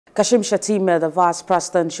Kashim Shettima, the vice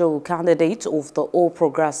presidential candidate of the All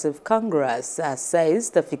Progressive Congress, says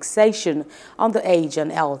the fixation on the age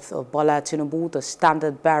and health of Bola Tinubu, the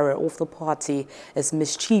standard bearer of the party, is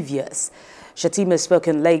mischievous. Shettima spoke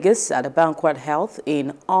in Lagos at a banquet held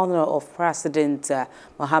in honor of President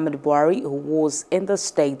Muhammadu Buhari, who was in the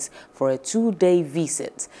state for a two-day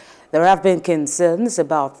visit. There have been concerns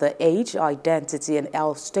about the age, identity and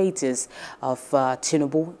health status of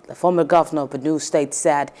Tinubu. The former governor of Benue State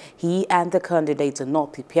said he and the candidate are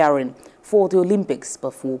not preparing for the Olympics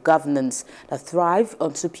but for governance that thrive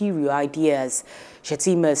on superior ideas.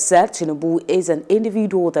 Shettima said Tinubu is an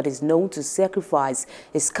individual that is known to sacrifice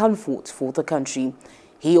his comfort for the country.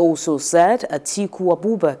 He also said Atiku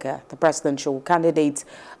Abubakar, the presidential candidate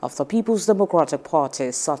of the People's Democratic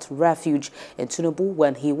Party, sought refuge in Tinubu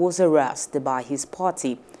when he was arrested by his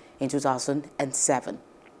party in 2007.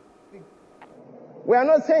 We are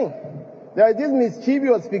not saying there is this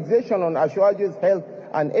mischievous fixation on Ashwaju's health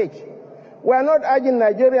and age. We are not urging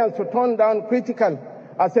Nigerians to turn down critical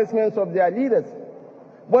assessments of their leaders,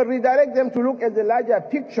 but redirect them to look at the larger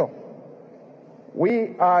picture.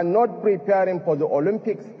 We are not preparing for the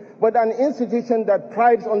Olympics, but an institution that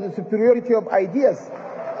thrives on the superiority of ideas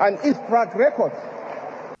and its track record.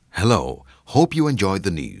 Hello, hope you enjoyed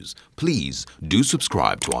the news. Please do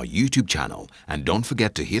subscribe to our YouTube channel and don't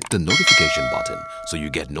forget to hit the notification button so you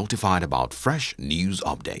get notified about fresh news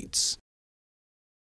updates.